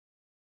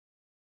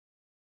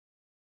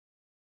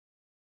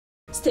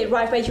Stay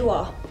right where you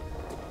are.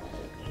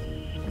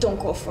 Don't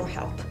call for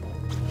help.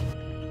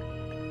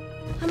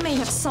 I may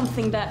have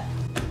something that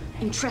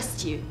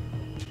interests you.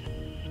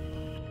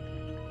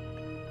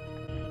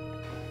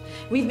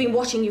 We've been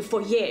watching you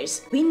for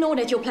years. We know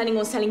that you're planning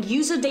on selling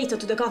user data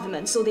to the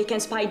government so they can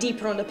spy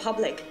deeper on the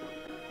public.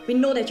 We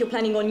know that you're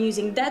planning on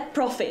using that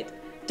profit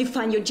to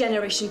find your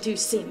Generation 2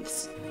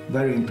 synths.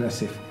 Very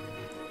impressive.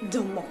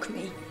 Don't mock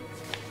me.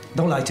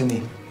 Don't lie to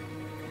me.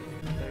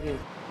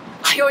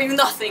 I owe you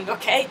nothing,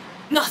 okay?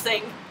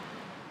 Nothing.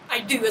 I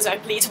do as I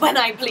please, when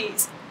I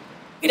please.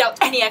 Without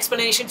any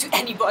explanation to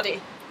anybody.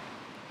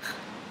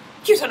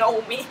 You don't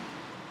owe me.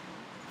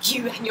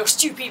 You and your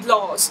stupid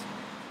laws.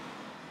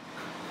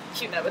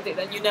 You never did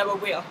and you never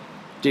will.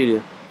 Delia,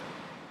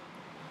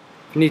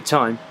 if you need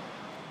time,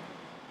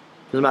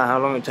 doesn't matter how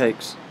long it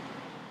takes,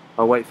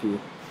 I'll wait for you.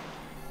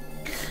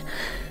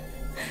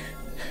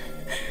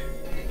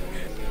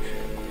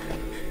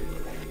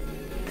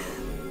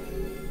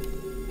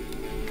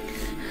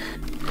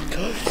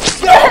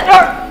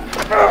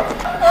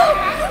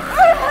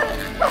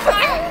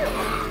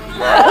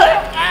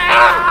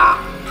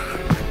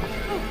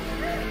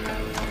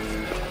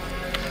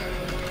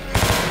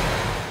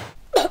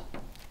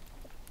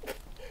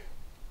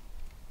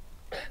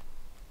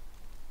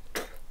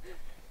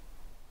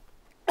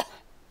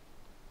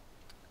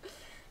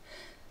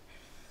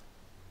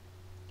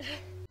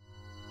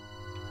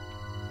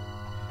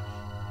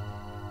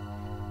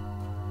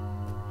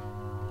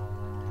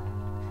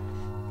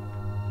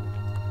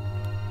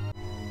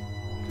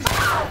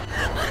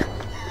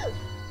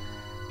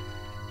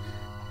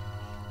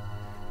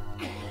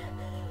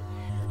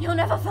 You'll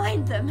never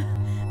find them.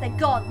 They're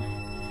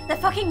gone. They're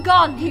fucking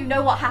gone. You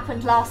know what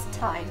happened last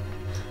time.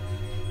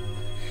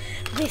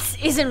 This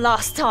isn't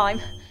last time.